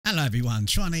Hello everyone,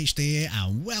 Tron HD here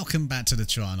and welcome back to the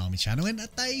Tron Army channel. In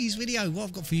today's video, what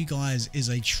I've got for you guys is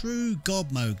a true God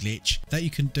mode glitch that you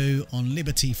can do on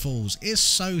Liberty Falls. It's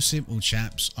so simple,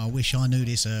 chaps. I wish I knew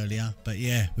this earlier, but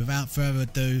yeah, without further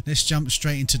ado, let's jump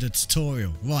straight into the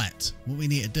tutorial. Right, what we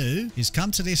need to do is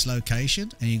come to this location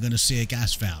and you're going to see a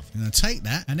gas valve. You're going to take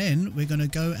that and then we're going to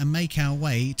go and make our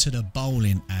way to the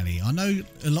bowling alley. I know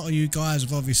a lot of you guys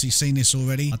have obviously seen this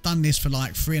already. I've done this for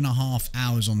like 3.5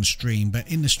 hours on the stream,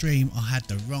 but in the stream I had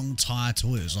the wrong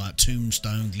title. It was like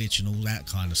tombstone glitch and all that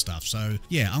kind of stuff. So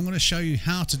yeah, I'm going to show you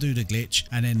how to do the glitch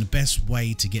and then the best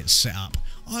way to get set up.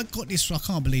 I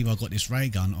can't believe I got this ray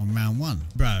gun on round 1.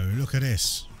 Bro, look at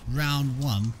this. Round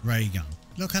 1 ray gun.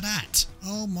 Look at that.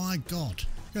 Oh my god.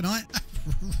 Good night.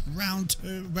 Round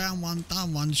 2, round 1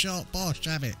 done, 1 shot, bosh,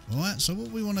 have it. Alright, so what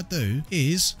we want to do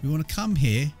is we want to come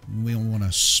here and we want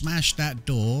to smash that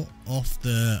door off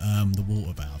the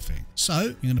water valve thing. So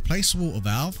you're going to place the water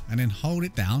valve and then hold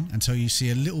it down until you see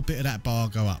a little bit of that bar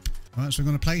go up. Alright, so we're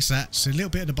going to place that, so a little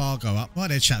bit of the bar go up. Right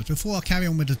there, chaps, before I carry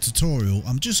on with the tutorial,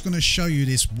 I'm just going to show you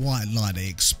this white light that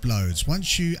explodes.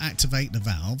 Once you activate the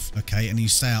valve, okay, and you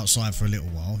stay outside for a little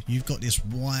while, you've got this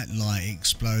white light, it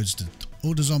explodes,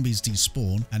 all the zombies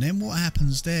despawn, and then what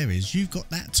happens there is you've got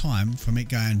that time from it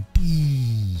going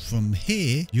boom. From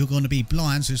here, you're going to be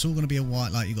blind, so it's all going to be a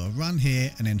white light. You've got to run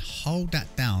here and then hold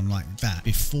that down like that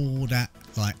before that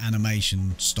like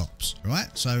animation stops. Right,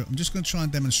 so I'm just going to try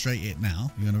and demonstrate it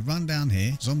now. You're going to run down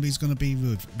here, zombie's going to be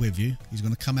with you, he's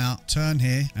going to come out, turn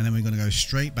here, and then we're going to go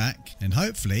straight back, and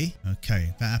hopefully,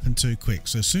 okay, that happened too quick,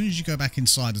 so as soon as you go back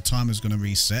inside, the timer's going to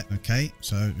reset. Okay,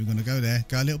 so we're going to go there,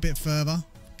 go a little bit further,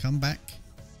 come back.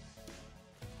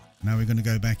 Now we're going to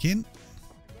go back in.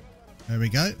 There we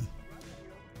go.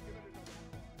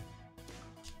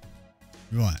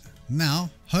 Right, now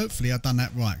hopefully I've done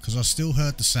that right because I still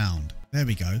heard the sound. There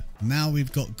we go. Now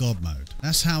we've got God mode.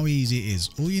 That's how easy it is.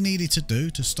 All you needed to do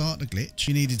to start the glitch,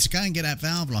 you needed to go and get that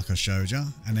valve like I showed you,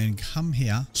 and then come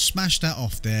here, smash that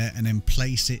off there, and then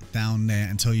place it down there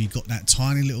until you got that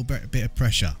tiny little bit of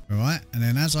pressure. All right, and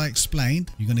then as I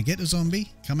explained, you're going to get the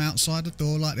zombie, come outside the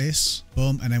door like this,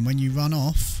 boom, and then when you run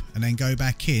off and then go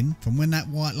back in, from when that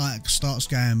white light starts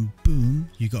going boom,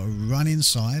 you got to run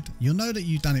inside. You'll know that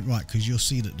you've done it right because you'll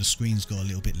see that the screen's got a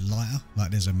little bit lighter,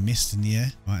 like there's a mist in the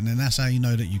air. Right, and then that's how you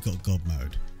know that you've got God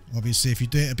mode. Obviously, if you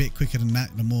do it a bit quicker than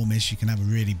that, the more mist, you can have a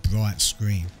really bright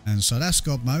screen. And so that's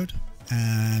God mode.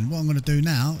 And what I'm going to do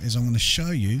now is I'm going to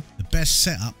show you the best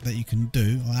setup that you can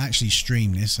do. I actually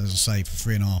streamed this, as I say, for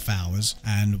 3.5 hours,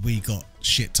 and we got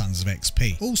shit tons of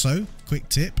XP. Also, quick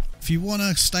tip, if you want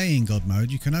to stay in God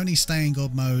mode, you can only stay in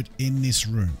God mode in this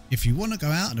room. If you want to go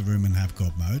out of the room and have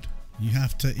God mode, you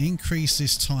have to increase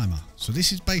this timer. So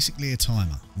this is basically a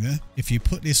timer. Yeah. If you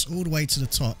put this all the way to the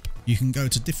top, you can go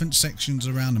to different sections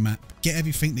around the map, get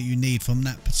everything that you need from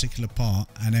that particular part,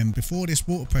 and then before this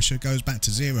water pressure goes back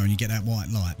to 0 and you get that white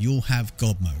light, you'll have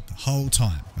God mode the whole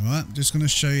time. Alright, I'm just going to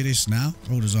show you this now.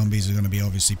 All the zombies are going to be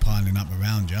obviously piling up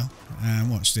around you. And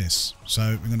watch this.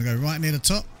 So we're going to go right near the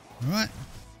top. Alright,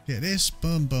 get this,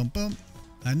 boom, boom, boom.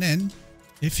 And then,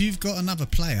 if you've got another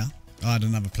player, I had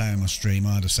another player in my stream,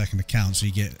 I had a second account, so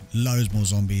you get loads more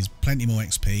zombies, plenty more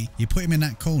XP. You put him in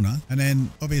that corner, and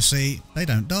then obviously they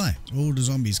don't die. All the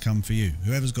zombies come for you.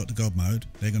 Whoever's got the God mode,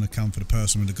 they're going to come for the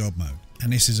person with the God mode.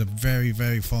 And this is a very,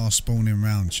 very fast spawning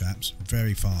round, chaps.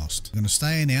 Very fast. I'm going to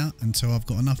stay in here until I've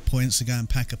got enough points to go and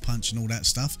pack a punch and all that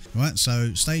stuff. Right,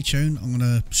 so stay tuned. I'm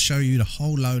going to show you the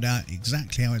whole loadout,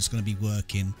 exactly how it's going to be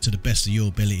working to the best of your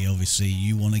ability. Obviously,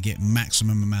 you want to get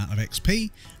maximum amount of XP,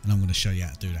 and I'm going to show you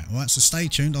how to do that. All right, so stay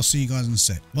tuned. I'll see you guys in a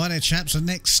sec. Right there, chaps. The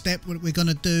next step, what we're going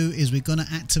to do is we're going to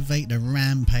activate the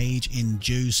rampage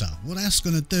inducer. What that's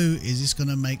going to do is it's going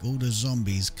to make all the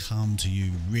zombies come to you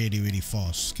really, really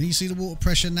fast. Can you see the water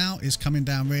pressure now is coming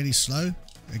down really slow?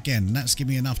 Again, that's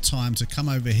giving me enough time to come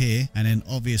over here and then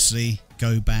obviously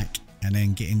go back and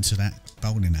then get into that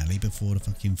bowling alley before the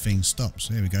fucking thing stops.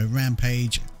 There we go,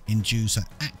 rampage inducer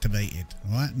activated.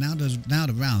 All right, now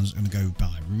the rounds are going to go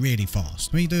by really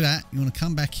fast. When you do that, you want to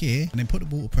come back here and then put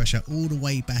the water pressure all the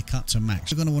way back up to max.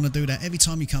 You're going to want to do that every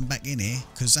time you come back in here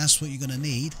because that's what you're going to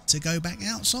need to go back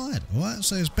outside. All right,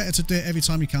 so it's better to do it every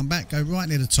time you come back. Go right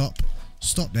near the top,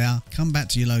 stop there, come back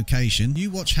to your location. You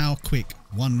watch how quick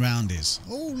one round is.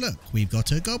 Oh look, we've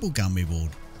got a gobble gun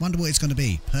reward. Wonder what it's going to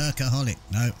be. Perkaholic.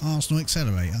 No, Arsenal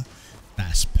accelerator.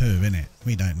 That's poo, innit?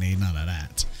 We don't need none of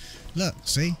that. Look,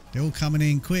 see? They're all coming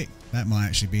in quick. That might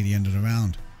actually be the end of the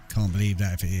round. Can't believe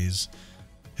that if it is.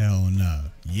 Hell no.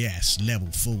 Yes, level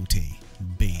 40.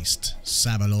 Beast.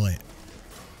 Sabaloid.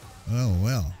 Oh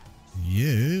well.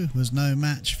 You was no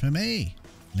match for me.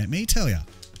 Let me tell you.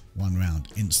 1 round,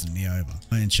 instantly over.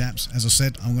 And chaps, as I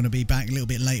said, I'm going to be back a little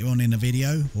bit later on in the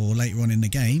video or later on in the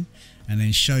game and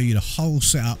then show you the whole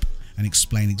setup and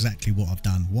explain exactly what I've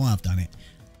done, why I've done it,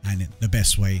 and the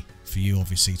best way for you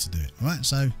obviously to do it. Alright,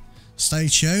 so stay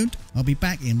tuned. I'll be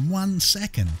back in 1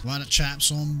 second. Right,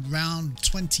 chaps, on round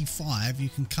 25 you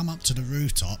can come up to the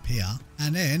rooftop here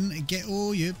and then get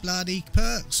all your bloody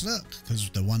perks. Look, because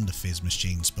the Wonder Fizz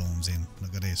machine spawns in.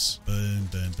 Look at this. Boom,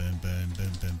 boom, boom, boom,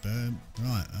 boom, boom, boom.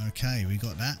 Right, okay, we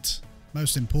got that.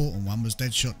 Most important one was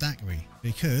Deadshot Daiquiri,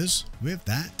 because with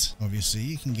that obviously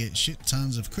you can get shit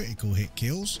tons of critical hit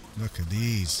kills. Look at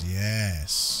these,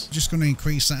 yes. Just going to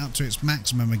increase that up to its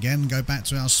maximum again and go back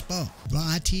to our spot.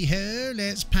 Righty ho,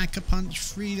 let's pack a punch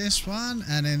free this one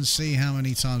and then see how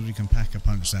many times we can pack a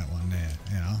punch that one there.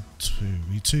 You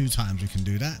know, two times we can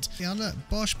do that. Yeah, look,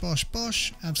 bosh, bosh,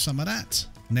 bosh, have some of that.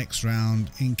 Next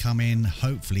round incoming.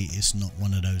 Hopefully it's not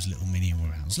one of those little mini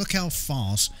rounds. Look how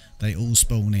fast they all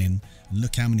spawn in and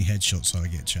look how many headshots I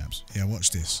get, chaps. Yeah,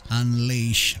 watch this.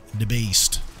 Unleash the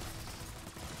beast.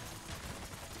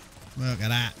 Look at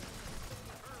that.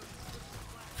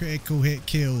 Critical hit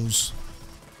kills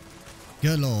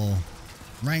galore.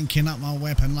 Ranking up my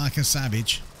weapon like a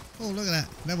savage. Oh, look at that,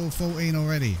 level 14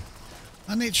 already.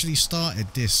 I literally started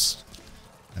this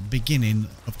at the beginning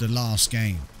of the last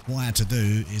game. What I had to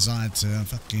do is I had to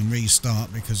fucking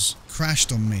restart because it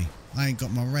crashed on me. I ain't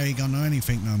got my ray gun or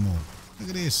anything no more. Look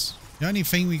at this. The only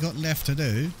thing we got left to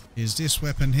do is this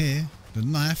weapon here, the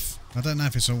knife. I don't know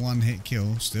if it's a 1-hit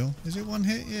kill still. Is it 1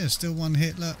 hit? Yeah, still 1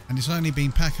 hit, look. And it's only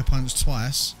been pack-a-punch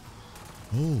twice.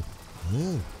 Oh,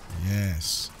 oh,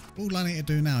 yes. All I need to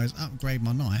do now is upgrade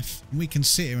my knife and we can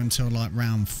sit here until like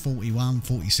round 41,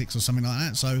 46 or something like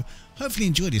that. So hopefully you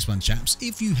enjoyed this one, chaps.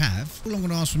 If you have, all I'm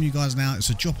going to ask from you guys now is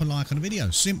to drop a like on the video.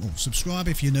 Simple. Subscribe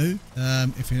if you're new.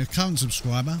 If you're a current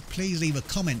subscriber, please leave a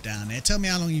comment down there. Tell me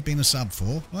how long you've been a sub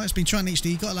for. Well, it's been Trying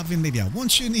HD. You got a lovely video.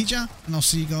 Once you need ya, and I'll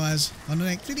see you guys on the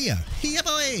next video. Yeah,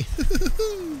 boy.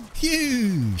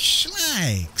 You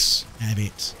slags. Have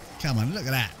it. Come on, look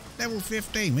at that. Level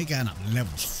 15. We're going up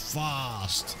levels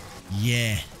fast.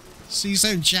 Yeah. See you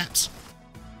soon, chaps.